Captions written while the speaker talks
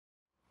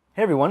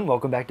Hey everyone,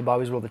 welcome back to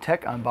Bobby's World of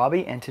Tech. I'm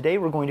Bobby, and today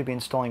we're going to be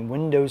installing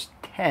Windows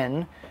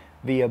 10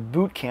 via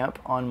Boot Camp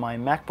on my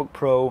MacBook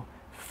Pro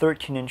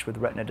 13-inch with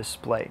Retina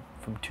display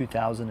from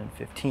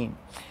 2015.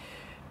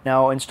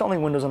 Now,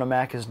 installing Windows on a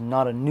Mac is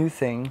not a new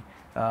thing.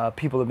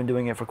 People have been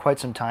doing it for quite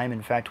some time.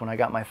 In fact, when I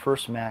got my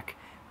first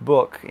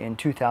MacBook in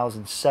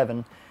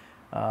 2007,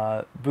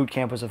 Boot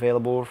Camp was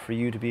available for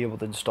you to be able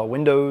to install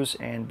Windows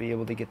and be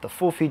able to get the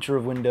full feature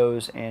of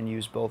Windows and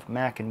use both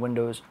Mac and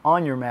Windows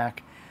on your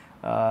Mac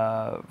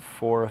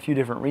for a few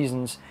different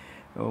reasons.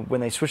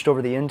 When they switched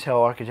over the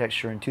Intel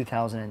architecture in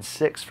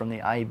 2006 from the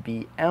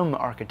IBM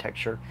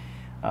architecture,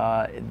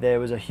 there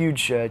was a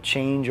huge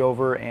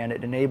changeover, and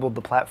it enabled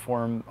the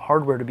platform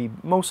hardware to be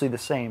mostly the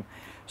same.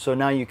 So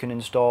now you can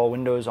install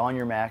Windows on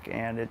your Mac,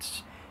 and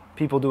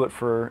people do it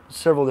for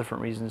several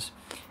different reasons,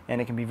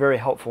 and it can be very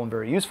helpful and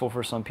very useful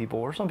for some people,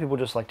 or some people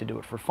just like to do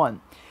it for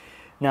fun.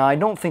 Now, I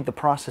don't think the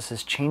process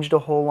has changed a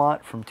whole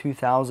lot from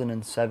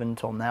 2007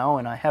 till now,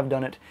 and I have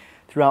done it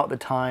throughout the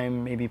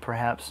time, maybe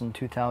perhaps in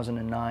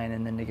 2009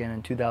 and then again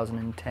in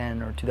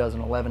 2010 or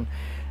 2011.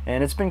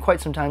 And it's been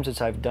quite some time since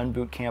I've done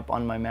Boot Camp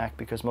on my Mac,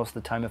 because most of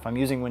the time if I'm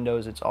using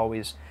Windows, it's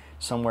always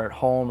somewhere at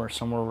home or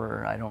somewhere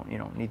where I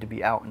don't need to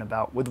be out and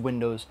about with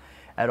Windows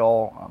at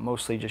all,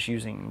 mostly just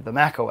using the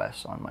Mac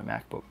OS on my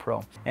MacBook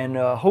Pro. And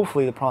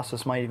hopefully the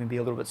process might even be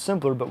a little bit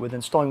simpler, but with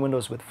installing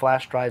Windows with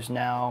flash drives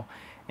now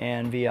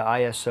and via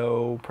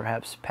ISO,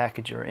 perhaps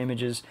package or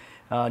images,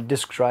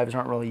 disk drives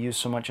aren't really used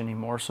so much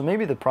anymore, so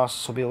maybe the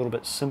process will be a little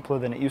bit simpler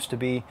than it used to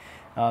be,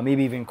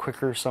 maybe even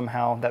quicker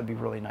somehow. That'd be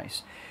really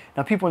nice.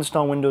 Now, people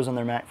install Windows on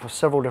their Mac for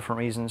several different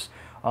reasons,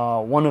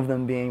 one of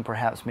them being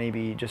perhaps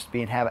maybe just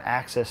have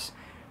access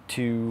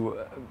to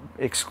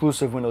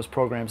exclusive Windows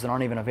programs that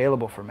aren't even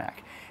available for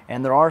Mac.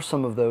 And there are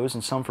some of those,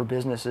 and some for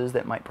businesses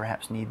that might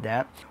perhaps need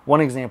that.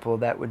 One example of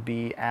that would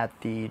be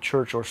at the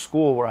church or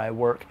school where I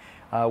work.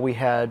 We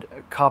had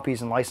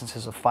copies and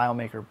licenses of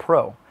FileMaker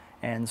Pro,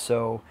 and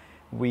so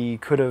we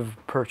could have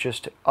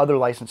purchased other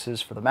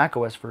licenses for the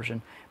macOS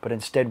version, but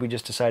instead we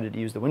just decided to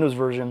use the Windows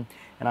version,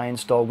 and I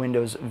installed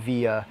Windows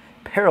via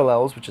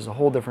Parallels, which is a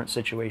whole different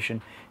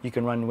situation. You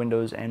can run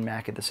Windows and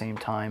Mac at the same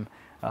time.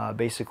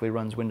 Basically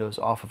runs Windows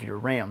off of your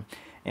RAM,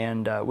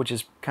 and which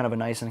is kind of a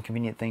nice and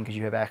convenient thing because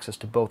you have access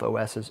to both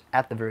OSs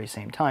at the very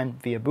same time.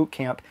 Via Boot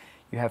Camp,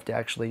 you have to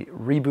actually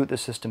reboot the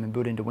system and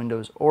boot into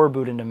Windows or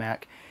boot into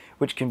Mac,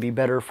 which can be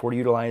better for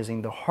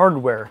utilizing the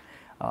hardware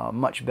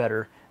much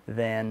better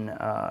than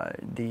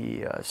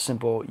the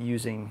simple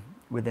using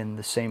within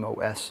the same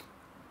OS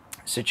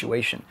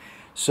situation.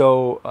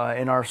 So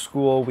in our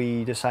school,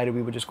 we decided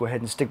we would just go ahead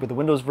and stick with the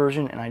Windows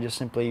version, and I just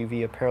simply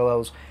via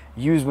Parallels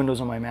used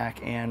Windows on my Mac,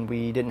 and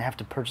we didn't have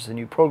to purchase a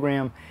new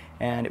program,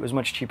 and it was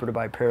much cheaper to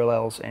buy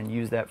Parallels and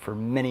use that for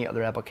many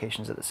other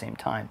applications at the same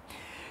time.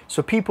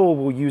 So people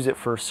will use it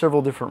for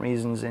several different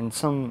reasons, and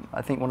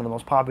I think one of the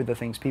most popular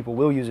things people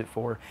will use it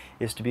for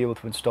is to be able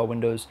to install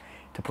Windows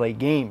to play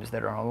games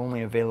that are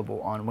only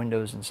available on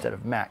Windows instead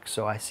of Mac.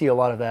 So I see a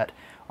lot of that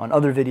on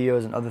other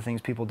videos and other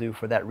things people do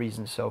for that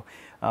reason. So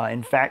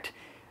in fact,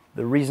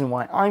 the reason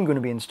why I'm going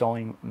to be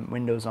installing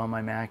Windows on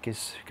my Mac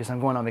is because I'm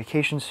going on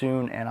vacation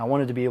soon, and I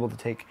wanted to be able to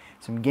take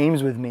some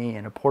games with me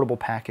in a portable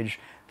package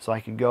so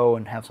I could go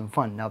and have some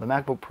fun. Now, the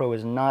MacBook Pro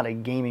is not a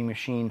gaming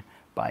machine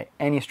by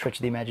any stretch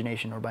of the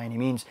imagination or by any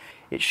means.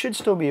 It should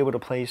still be able to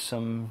play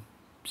some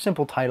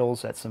simple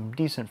titles at some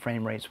decent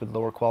frame rates with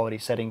lower quality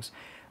settings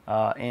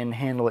and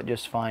handle it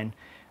just fine,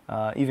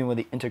 even with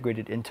the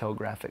integrated Intel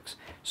graphics.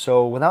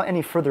 So without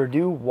any further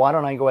ado, why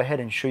don't I go ahead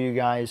and show you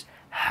guys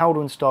how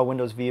to install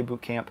Windows via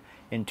Boot Camp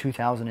in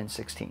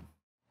 2016.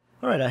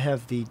 Alright, I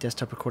have the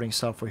desktop recording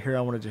software here.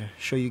 I wanted to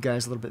show you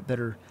guys a little bit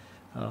better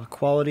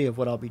quality of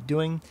what I'll be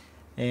doing.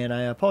 And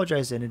I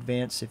apologize in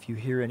advance if you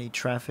hear any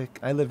traffic.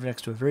 I live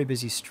next to a very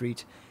busy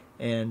street,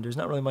 and there's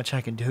not really much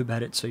I can do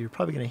about it, so you're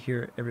probably going to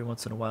hear it every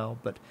once in a while,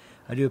 but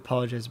I do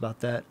apologize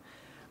about that.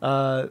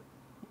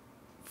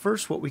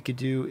 First, what we could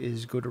do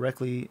is go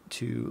directly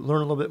to learn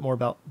a little bit more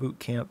about Boot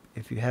Camp.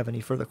 If you have any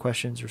further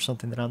questions or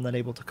something that I'm not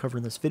able to cover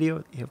in this video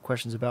that you have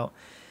questions about,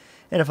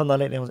 and if I'm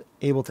not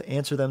able to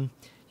answer them,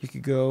 you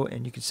could go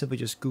and you can simply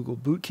just Google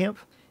Boot Camp,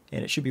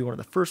 and it should be one of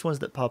the first ones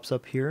that pops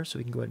up here. So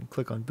we can go ahead and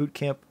click on Boot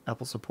Camp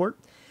Apple Support,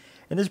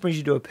 and this brings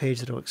you to a page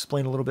that will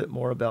explain a little bit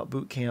more about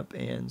Boot Camp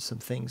and some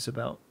things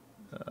about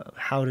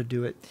how to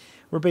do it.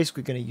 We're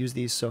basically going to use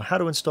these. So how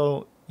to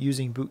install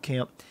using Boot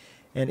Camp,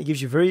 and it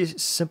gives you very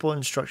simple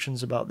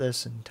instructions about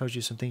this and tells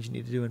you some things you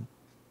need to do in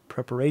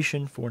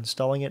preparation for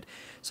installing it.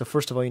 So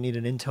first of all, you need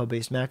an Intel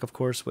based Mac, of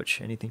course, which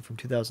anything from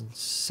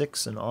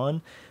 2006 and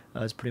on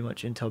is pretty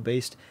much Intel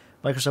based.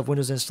 Microsoft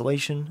Windows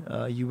installation,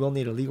 you will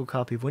need a legal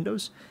copy of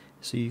Windows,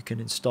 so you can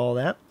install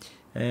that.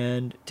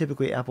 And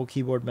typically Apple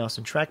keyboard, mouse,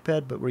 and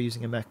trackpad, but we're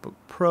using a MacBook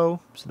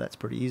Pro, so that's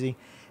pretty easy.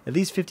 At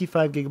least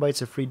 55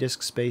 gigabytes of free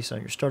disk space on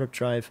your startup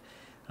drive.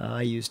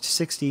 I used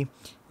 60,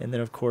 and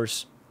then of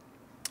course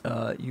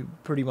you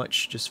pretty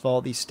much just follow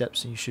these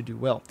steps and you should do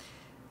well.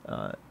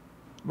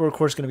 We're of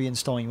course going to be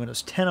installing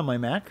Windows 10 on my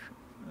Mac,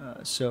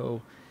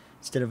 so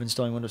instead of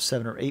installing Windows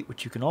 7 or 8,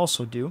 which you can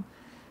also do,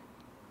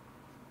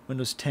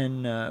 Windows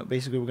 10,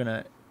 basically we're going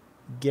to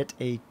get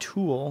a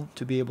tool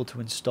to be able to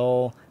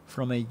install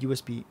from a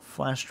USB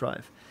flash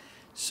drive.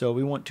 So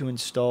we want to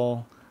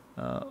install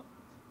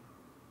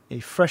a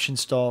fresh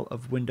install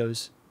of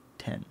Windows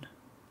 10.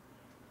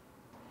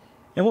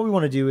 And what we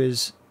want to do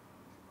is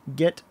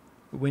get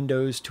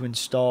Windows to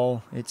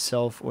install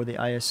itself or the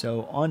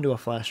ISO onto a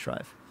flash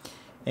drive.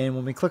 And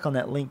when we click on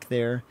that link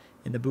there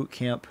in the Boot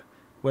Camp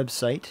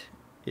website,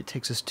 it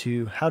takes us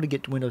to how to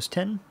get to Windows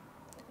 10.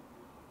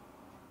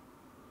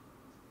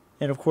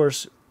 And of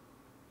course,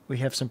 we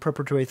have some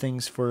preparatory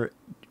things for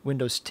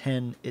Windows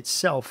 10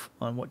 itself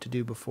on what to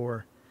do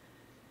before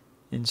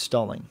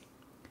installing.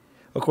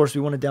 Of course,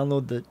 we want to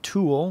download the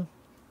tool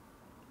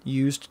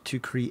used to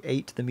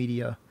create the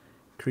media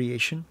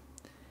creation.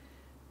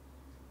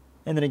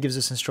 And then it gives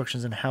us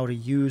instructions on how to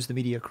use the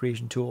media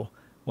creation tool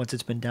once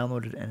it's been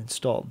downloaded and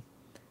installed.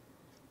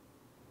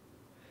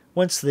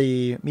 Once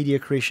the media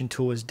creation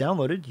tool is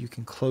downloaded, you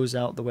can close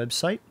out the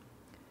website.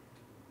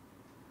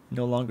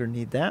 No longer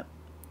need that.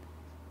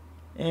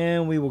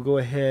 And we will go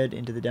ahead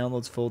into the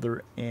downloads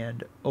folder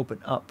and open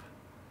up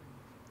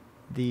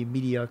the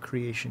media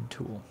creation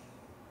tool.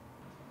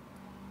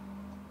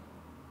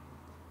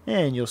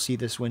 And you'll see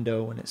this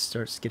window when it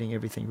starts getting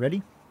everything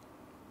ready.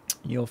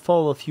 You'll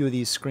follow a few of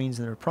these screens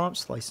and their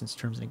prompts, license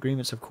terms and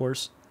agreements, of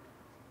course.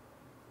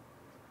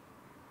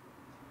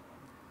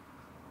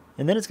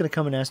 And then it's going to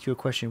come and ask you a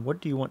question,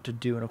 what do you want to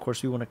do? And of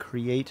course we want to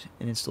create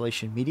an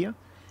installation media.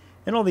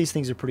 And all these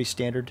things are pretty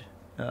standard.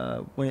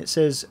 When it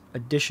says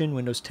Edition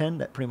Windows 10,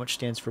 that pretty much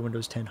stands for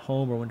Windows 10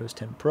 Home or Windows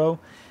 10 Pro.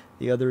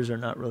 The others are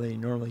not really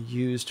normally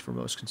used for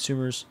most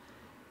consumers.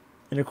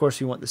 And of course,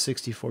 we want the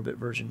 64-bit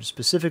version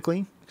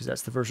specifically, because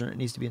that's the version that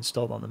needs to be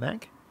installed on the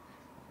Mac.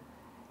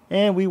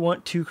 And we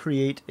want to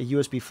create a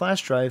USB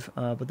flash drive,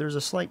 but there's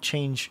a slight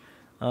change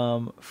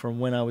from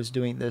when I was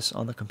doing this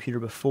on the computer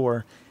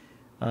before.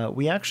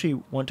 We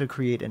actually want to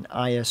create an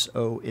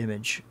ISO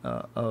image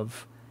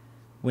of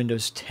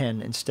Windows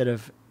 10 instead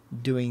of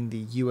doing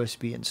the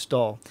USB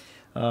install.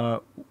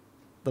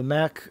 The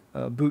Mac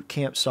Boot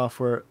Camp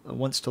software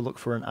wants to look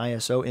for an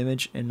ISO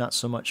image and not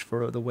so much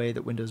for the way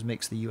that Windows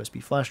makes the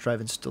USB flash drive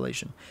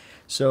installation.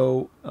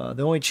 So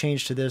the only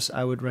change to this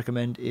I would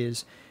recommend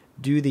is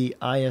do the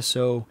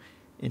ISO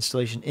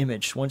installation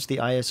image. Once the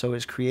ISO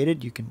is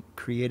created, you can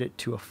create it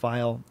to a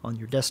file on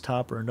your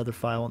desktop or another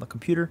file on the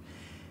computer,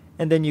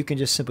 and then you can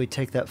just simply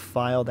take that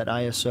file, that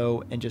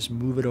ISO, and just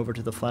move it over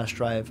to the flash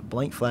drive,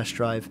 blank flash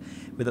drive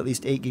with at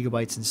least 8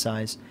 GB in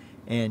size,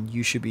 and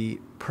you should be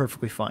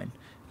perfectly fine.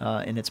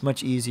 And it's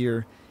much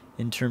easier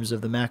in terms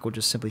of the Mac will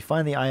just simply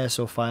find the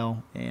ISO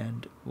file,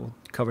 and we'll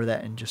cover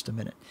that in just a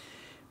minute.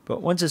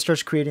 But once it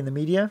starts creating the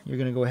media, you're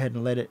going to go ahead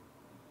and let it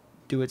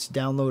do its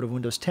download of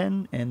Windows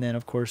 10, and then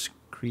of course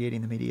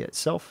creating the media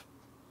itself.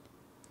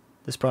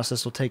 This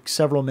process will take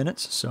several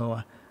minutes,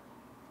 so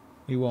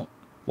we won't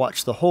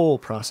watch the whole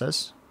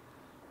process.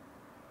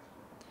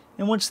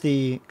 And once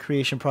the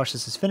creation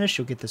process is finished,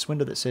 you'll get this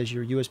window that says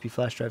your USB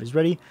flash drive is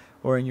ready,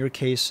 or in your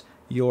case,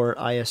 your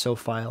ISO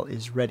file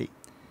is ready.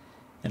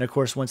 And of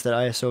course, once that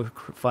ISO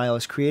file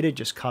is created,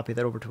 just copy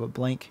that over to a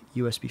blank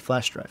USB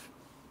flash drive.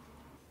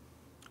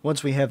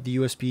 Once we have the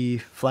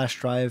USB flash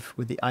drive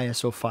with the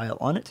ISO file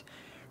on it,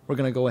 we're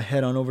going to go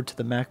ahead on over to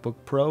the MacBook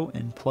Pro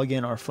and plug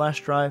in our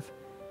flash drive.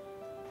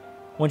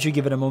 Once you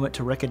give it a moment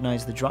to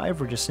recognize the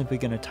drive, we're just simply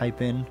going to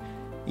type in,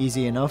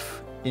 easy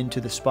enough, into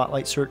the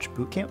Spotlight search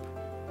Boot Camp.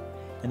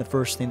 And the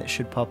first thing that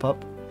should pop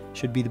up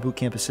should be the Boot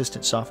Camp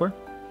Assistant software.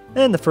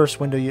 And the first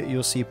window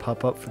you'll see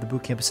pop up for the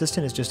Boot Camp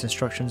Assistant is just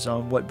instructions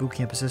on what Boot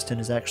Camp Assistant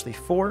is actually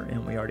for,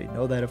 and we already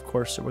know that, of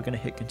course, so we're going to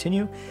hit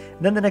continue. And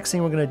then the next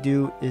thing we're going to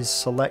do is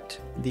select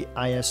the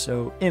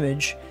ISO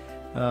image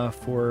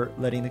for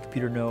letting the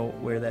computer know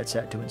where that's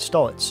at to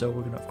install it. So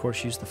we're going to, of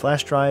course, use the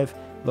flash drive,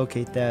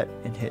 locate that,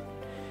 and hit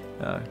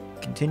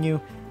continue.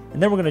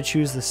 And then we're going to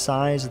choose the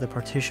size of the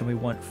partition we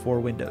want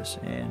for Windows.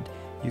 And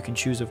you can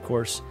choose, of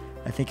course,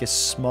 I think as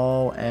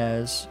small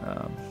as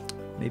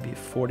maybe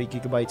 40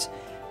 gigabytes.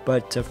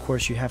 But of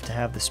course you have to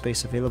have the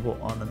space available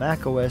on the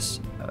Mac OS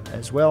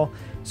as well,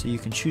 so you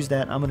can choose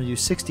that. I'm going to do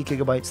 60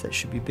 gigabytes. That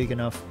should be big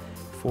enough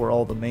for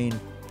all the main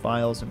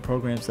files and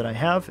programs that I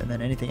have, and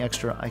then anything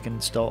extra I can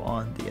install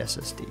on the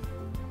SSD.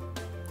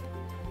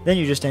 Then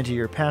you just enter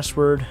your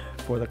password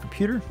for the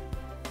computer,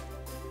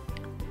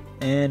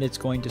 and it's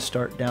going to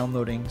start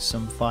downloading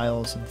some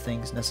files and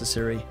things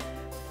necessary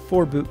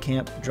for Boot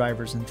Camp,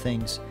 drivers and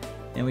things,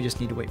 and we just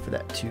need to wait for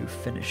that to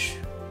finish.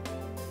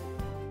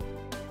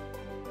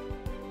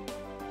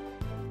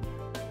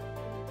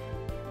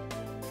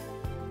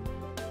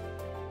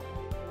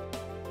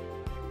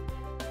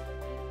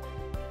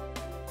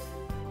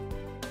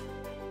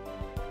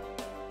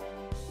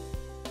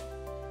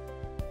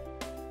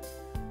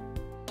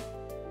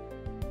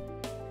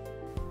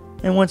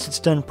 And once it's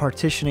done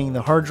partitioning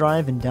the hard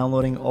drive and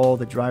downloading all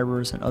the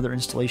drivers and other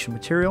installation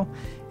material,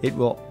 it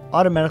will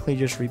automatically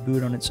just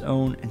reboot on its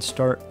own and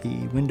start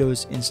the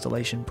Windows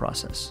installation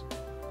process.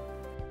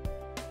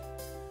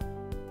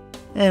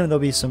 And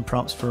there'll be some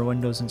prompts for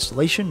Windows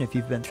installation. If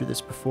you've been through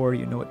this before,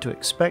 you know what to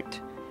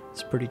expect.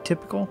 It's pretty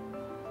typical.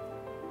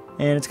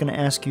 And it's going to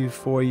ask you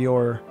for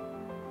your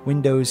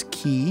Windows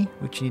key,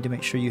 which you need to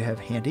make sure you have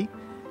handy.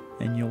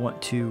 And you'll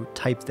want to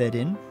type that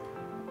in.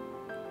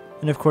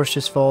 And of course,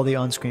 just follow the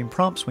on-screen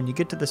prompts. When you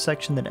get to the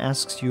section that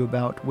asks you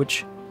about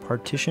which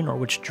partition or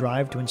which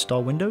drive to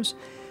install Windows,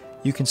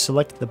 you can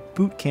select the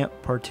Boot Camp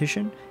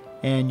partition,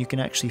 and you can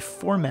actually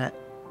format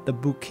the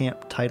Boot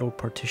Camp title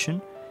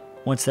partition.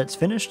 Once that's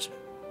finished,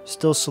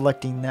 still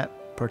selecting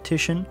that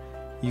partition,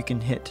 you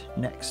can hit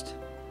Next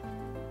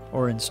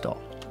or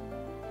Install.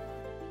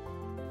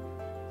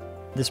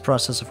 This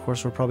process, of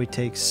course, will probably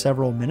take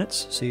several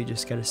minutes, so you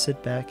just got to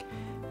sit back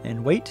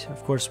and wait.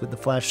 Of course, with the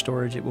flash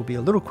storage, it will be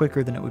a little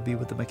quicker than it would be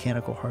with the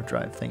mechanical hard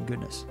drive, thank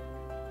goodness.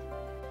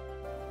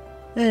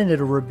 And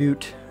it'll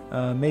reboot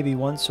maybe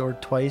once or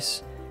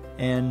twice,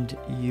 and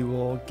you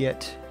will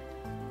get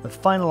the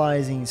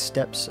finalizing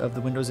steps of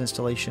the Windows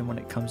installation when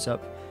it comes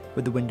up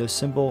with the Windows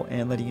symbol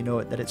and letting you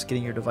know that it's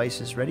getting your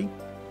devices ready.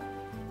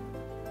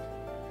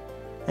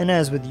 And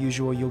as with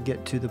usual, you'll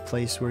get to the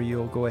place where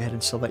you'll go ahead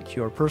and select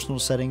your personal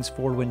settings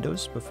for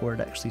Windows before it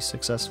actually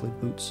successfully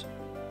boots.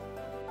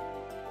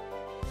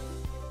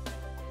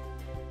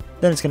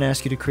 Then it's going to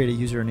ask you to create a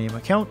username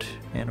account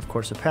and of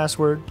course a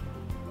password.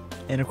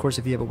 And of course,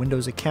 if you have a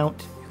Windows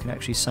account, you can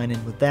actually sign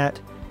in with that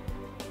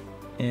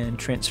and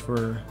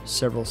transfer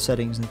several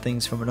settings and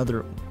things from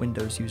another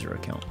Windows user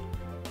account.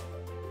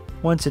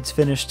 Once it's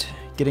finished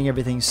getting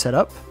everything set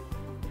up,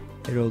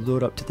 it'll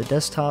load up to the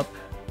desktop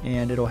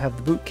and it'll have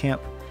the Boot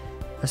Camp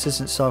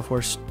Assistant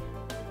software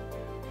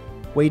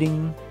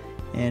waiting,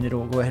 and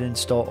it'll go ahead and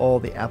install all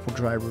the Apple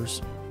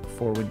drivers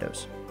for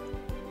Windows.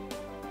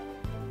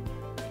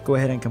 Go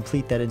ahead and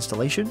complete that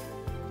installation.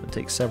 It'll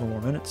take several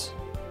more minutes.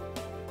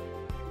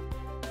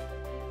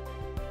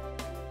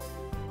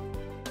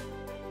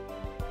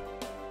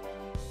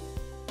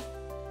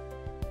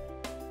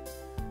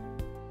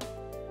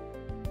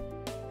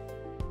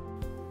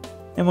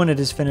 And when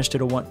it is finished,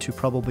 it'll want to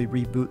probably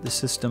reboot the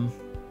system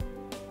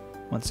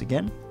once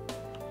again.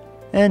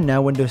 And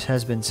now Windows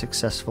has been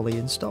successfully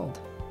installed.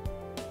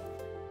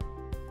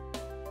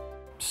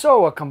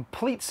 So, a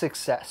complete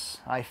success.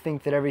 I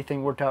think that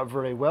everything worked out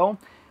very well.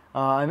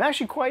 I'm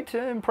actually quite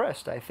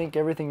impressed. I think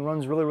everything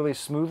runs really, really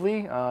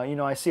smoothly. You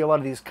know, I see a lot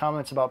of these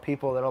comments about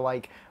people that are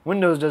like,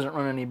 Windows doesn't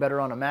run any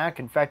better on a Mac.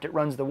 In fact, it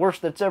runs the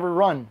worst that's ever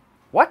run.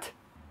 What?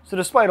 So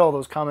despite all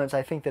those comments,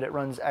 I think that it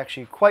runs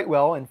actually quite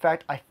well. In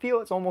fact, I feel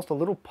it's almost a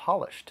little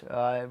polished.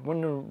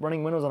 When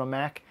running Windows on a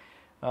Mac,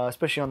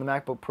 especially on the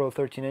MacBook Pro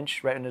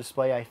 13-inch Retina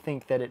display, I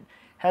think that it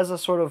has a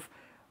sort of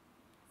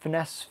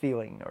finesse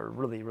feeling, or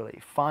really, really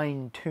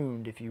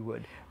fine-tuned, if you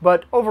would.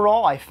 But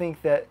overall, I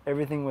think that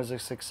everything was a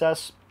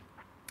success.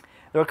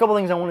 There are a couple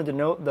things I wanted to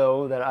note,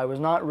 though, that I was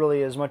not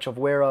really as much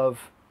aware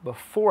of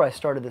before I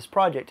started this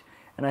project,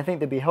 and I think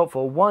they'd be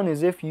helpful. One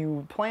is if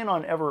you plan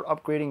on ever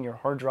upgrading your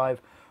hard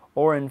drive,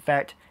 or in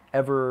fact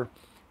ever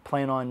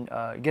plan on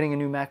getting a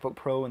new MacBook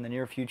Pro in the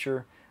near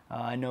future.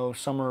 I know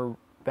some are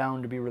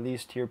bound to be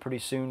released here pretty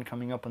soon,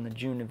 coming up on the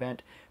June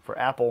event for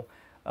Apple.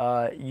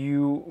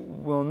 You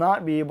will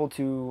not be able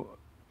to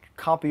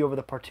copy over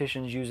the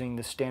partitions using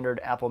the standard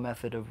Apple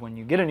method of when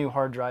you get a new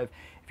hard drive.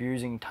 If you're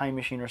using Time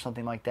Machine or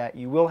something like that,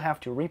 you will have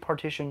to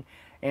repartition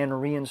and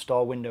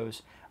reinstall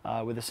Windows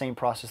with the same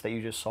process that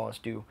you just saw us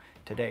do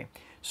today.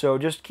 So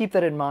just keep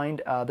that in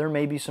mind. There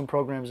may be some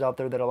programs out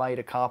there that allow you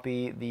to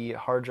copy the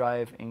hard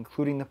drive,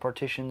 including the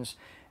partitions,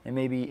 and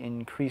maybe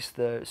increase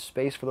the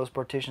space for those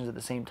partitions at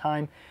the same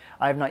time.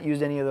 I have not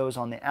used any of those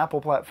on the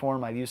Apple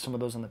platform. I've used some of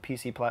those on the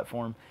PC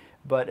platform,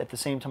 but at the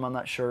same time, I'm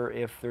not sure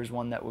if there's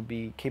one that would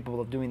be capable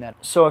of doing that.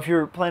 So if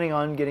you're planning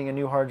on getting a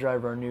new hard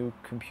drive or a new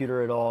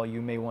computer at all,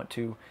 you may want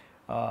to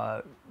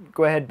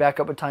go ahead, back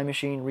up a Time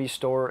Machine,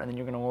 restore, and then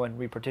you're going to go ahead and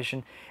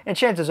repartition. And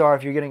chances are,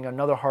 if you're getting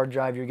another hard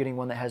drive, you're getting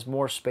one that has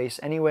more space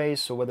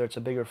anyways, so whether it's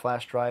a bigger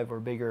flash drive or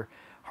bigger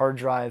hard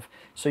drive,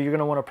 so you're going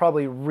to want to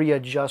probably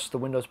readjust the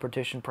Windows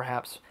partition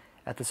perhaps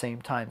at the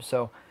same time.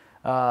 So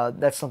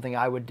that's something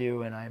I would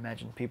do, and I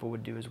imagine people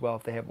would do as well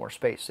if they have more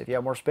space. If you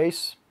have more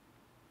space,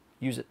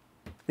 use it.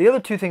 The other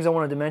two things I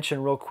wanted to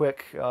mention real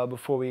quick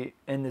before we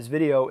end this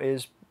video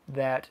is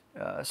that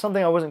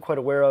something I wasn't quite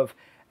aware of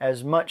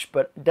as much,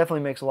 but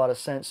definitely makes a lot of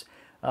sense.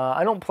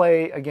 I don't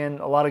play, again,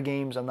 a lot of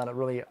games. I'm not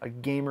really a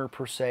gamer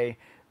per se,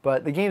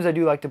 but the games I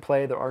do like to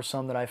play, there are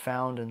some that I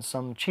found, and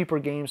some cheaper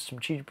games, some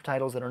cheaper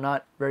titles that are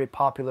not very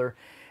popular.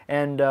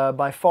 And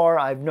by far,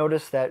 I've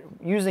noticed that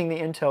using the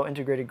Intel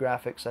integrated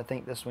graphics, I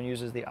think this one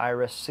uses the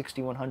Iris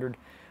 6100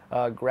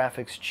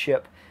 graphics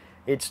chip,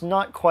 it's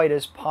not quite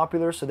as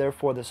popular, so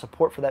therefore the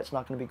support for that's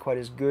not going to be quite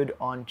as good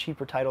on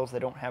cheaper titles that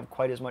don't have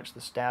quite as much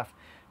the staff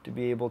to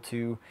be able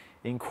to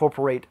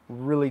incorporate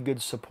really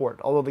good support.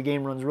 Although the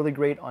game runs really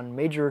great on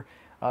major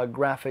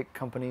graphic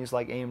companies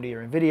like AMD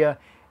or NVIDIA,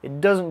 it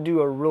doesn't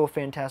do a real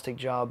fantastic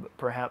job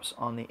perhaps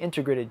on the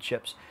integrated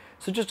chips.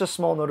 So just a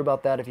small note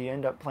about that. If you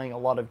end up playing a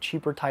lot of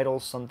cheaper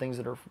titles, some things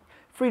that are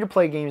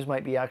free-to-play games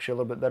might be actually a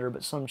little bit better,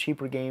 but some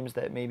cheaper games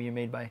that maybe are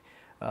made by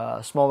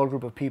a smaller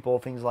group of people,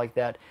 things like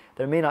that,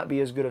 there may not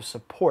be as good of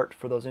support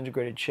for those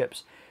integrated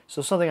chips.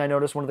 So something I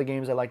noticed, one of the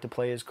games I like to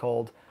play is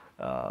called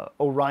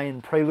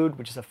Orion Prelude,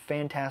 which is a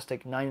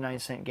fantastic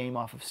 99-cent game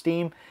off of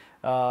Steam.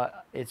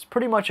 It's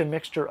pretty much a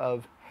mixture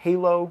of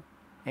Halo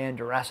and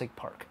Jurassic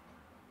Park.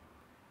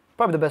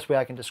 Probably the best way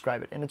I can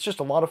describe it. And it's just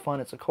a lot of fun.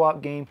 It's a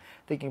co-op game.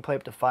 I think you can play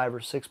up to 5 or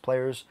 6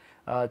 players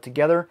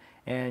together,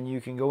 and you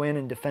can go in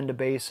and defend a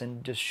base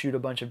and just shoot a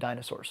bunch of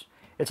dinosaurs.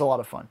 It's a lot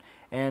of fun.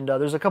 And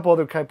there's a couple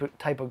other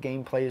type of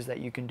gameplays that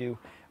you can do.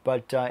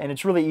 But and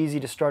it's really easy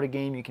to start a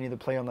game. You can either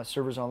play on the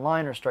servers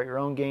online or start your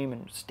own game,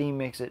 and Steam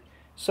makes it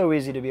so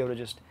easy to be able to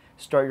just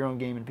start your own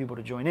game and people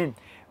to join in.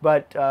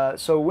 But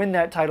so when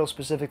that title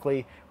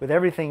specifically, with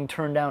everything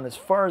turned down as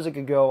far as it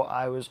could go,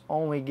 I was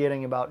only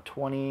getting about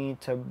 20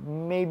 to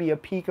maybe a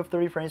peak of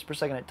 30 frames per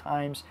second at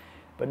times,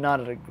 but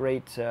not at a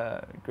great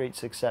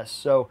success.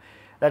 So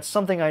that's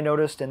something I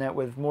noticed, and that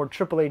with more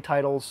AAA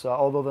titles,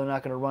 although they're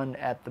not going to run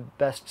at the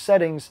best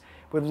settings,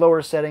 with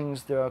lower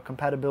settings, the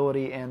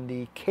compatibility and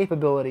the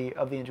capability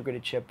of the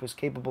integrated chip was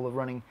capable of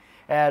running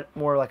at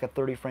more like a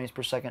 30 frames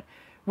per second,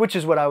 which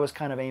is what I was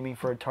kind of aiming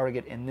for a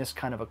target in this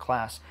kind of a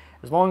class.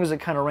 As long as it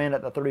kind of ran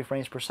at the 30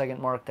 frames per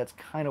second mark, that's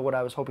kind of what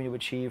I was hoping to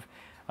achieve,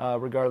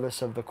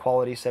 regardless of the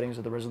quality settings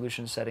or the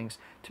resolution settings,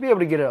 to be able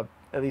to get a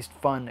at least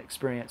fun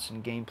experience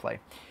in gameplay.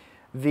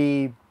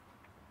 The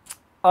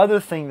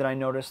other thing that I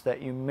noticed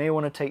that you may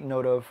want to take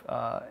note of,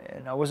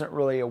 and I wasn't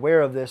really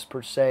aware of this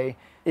per se,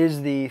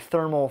 is the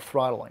thermal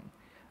throttling.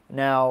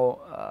 Now,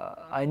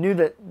 I knew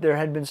that there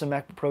had been some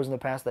MacBook Pros in the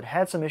past that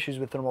had some issues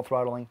with thermal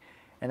throttling,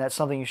 and that's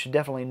something you should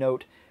definitely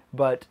note.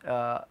 But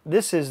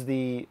this is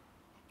the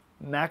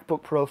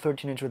MacBook Pro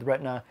 13-inch with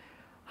Retina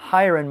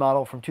higher-end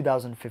model from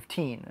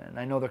 2015, and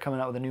I know they're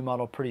coming out with a new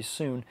model pretty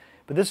soon.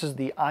 But this is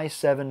the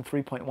i7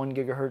 3.1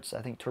 gigahertz,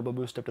 I think Turbo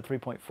Boost up to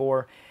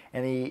 3.4,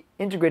 and the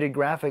integrated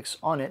graphics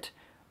on it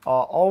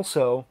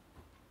also,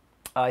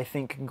 I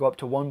think, can go up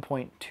to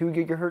 1.2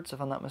 gigahertz,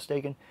 if I'm not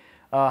mistaken.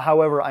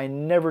 However, I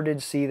never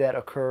did see that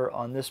occur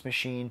on this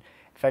machine.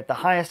 In fact, the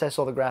highest I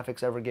saw the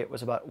graphics ever get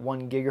was about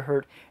 1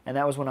 gigahertz, and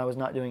that was when I was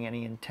not doing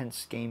any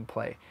intense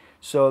gameplay.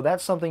 So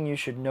that's something you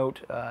should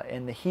note,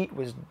 and the heat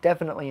was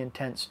definitely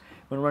intense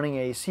when running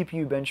a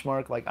CPU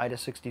benchmark like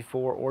IDA64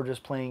 or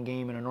just playing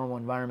game in a normal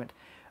environment.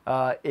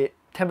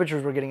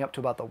 Temperatures were getting up to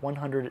about the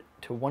 100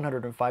 to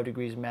 105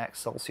 degrees max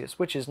Celsius,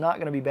 which is not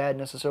going to be bad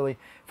necessarily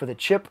for the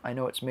chip. I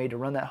know it's made to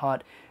run that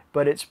hot,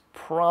 but it's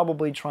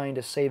probably trying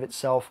to save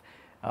itself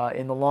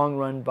in the long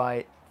run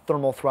by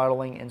thermal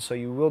throttling, and so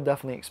you will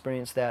definitely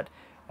experience that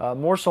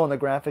more so on the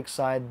graphics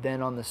side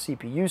than on the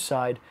CPU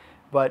side.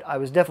 But I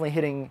was definitely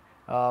hitting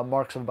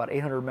marks of about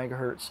 800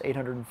 megahertz,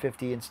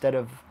 850 instead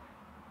of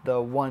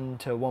the 1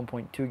 to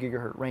 1.2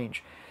 gigahertz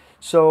range.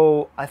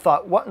 So I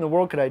thought, what in the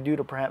world could I do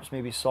to perhaps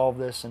maybe solve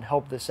this and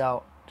help this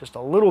out just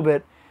a little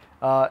bit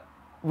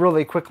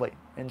really quickly?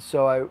 And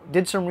so I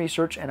did some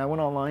research, and I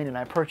went online and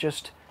I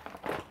purchased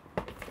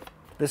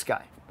this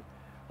guy.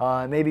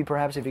 Maybe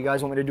perhaps if you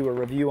guys want me to do a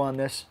review on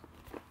this,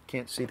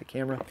 can't see the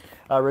camera,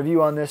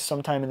 review on this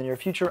sometime in the near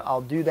future,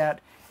 I'll do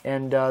that.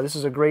 And this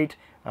is a great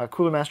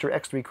Cooler Master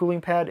X3 cooling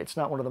pad. It's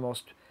not one of the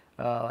most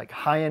like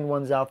high-end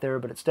ones out there,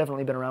 but it's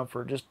definitely been around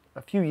for just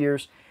a few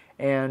years,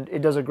 and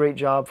it does a great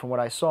job from what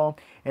I saw.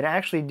 It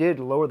actually did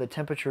lower the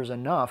temperatures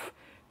enough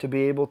to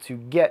be able to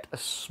get a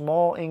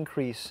small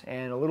increase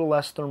and a little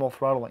less thermal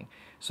throttling.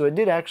 So it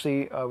did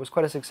actually, was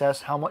quite a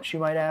success. How much, you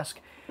might ask?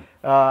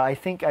 I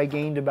think I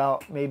gained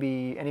about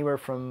maybe anywhere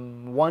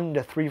from 1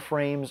 to 3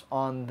 frames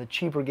on the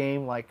cheaper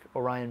game like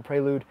Orion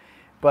Prelude,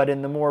 but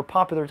in the more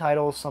popular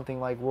titles, something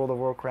like World of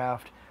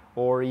Warcraft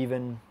or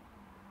even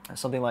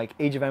something like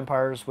Age of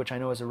Empires, which I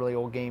know is a really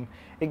old game,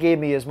 it gave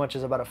me as much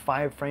as about a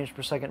 5 frames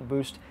per second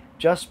boost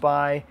just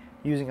by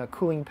using a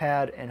cooling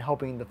pad and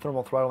helping the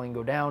thermal throttling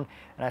go down.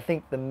 And I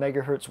think the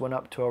megahertz went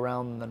up to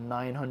around the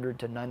 900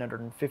 to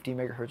 950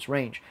 megahertz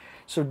range.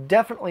 So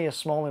definitely a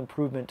small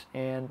improvement.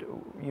 And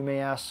you may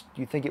ask,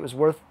 do you think it was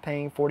worth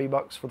paying 40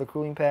 bucks for the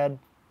cooling pad?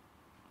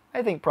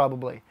 I think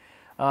probably.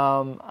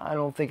 I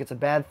don't think it's a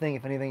bad thing.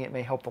 If anything, it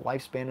may help the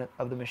lifespan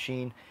of the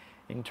machine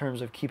in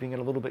terms of keeping it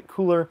a little bit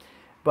cooler,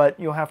 but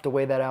you'll have to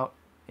weigh that out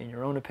in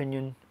your own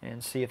opinion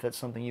and see if that's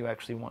something you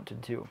actually want to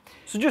do.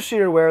 So just so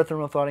you're aware,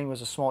 thermal throttling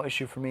was a small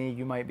issue for me.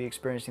 You might be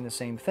experiencing the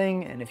same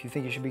thing, and if you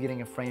think you should be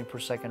getting a frame per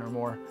second or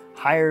more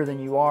higher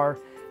than you are,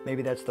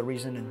 maybe that's the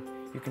reason, and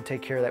you can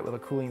take care of that with a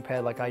cooling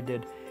pad like I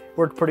did.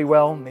 Worked pretty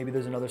well. Maybe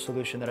there's another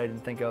solution that I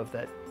didn't think of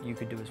that you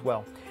could do as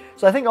well.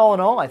 So I think all in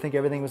all, I think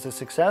everything was a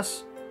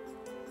success.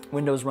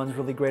 Windows runs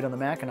really great on the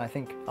Mac, and I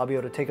think I'll be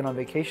able to take it on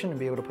vacation and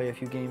be able to play a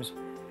few games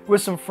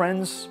with some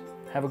friends,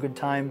 have a good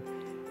time.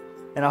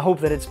 And I hope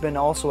that it's been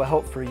also a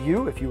help for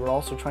you if you were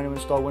also trying to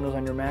install Windows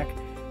on your Mac.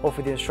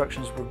 Hopefully the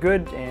instructions were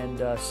good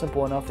and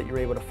simple enough that you're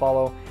able to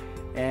follow,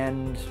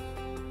 and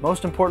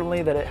most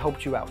importantly that it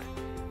helped you out.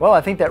 Well,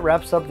 I think that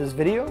wraps up this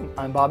video.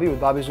 I'm Bobby with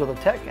Bobby's World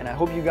of Tech, and I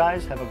hope you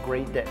guys have a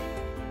great day.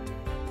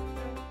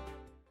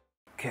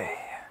 Okay.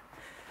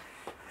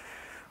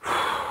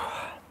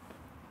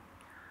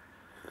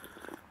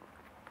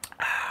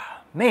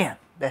 Man,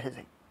 That is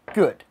a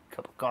good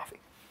cup of coffee.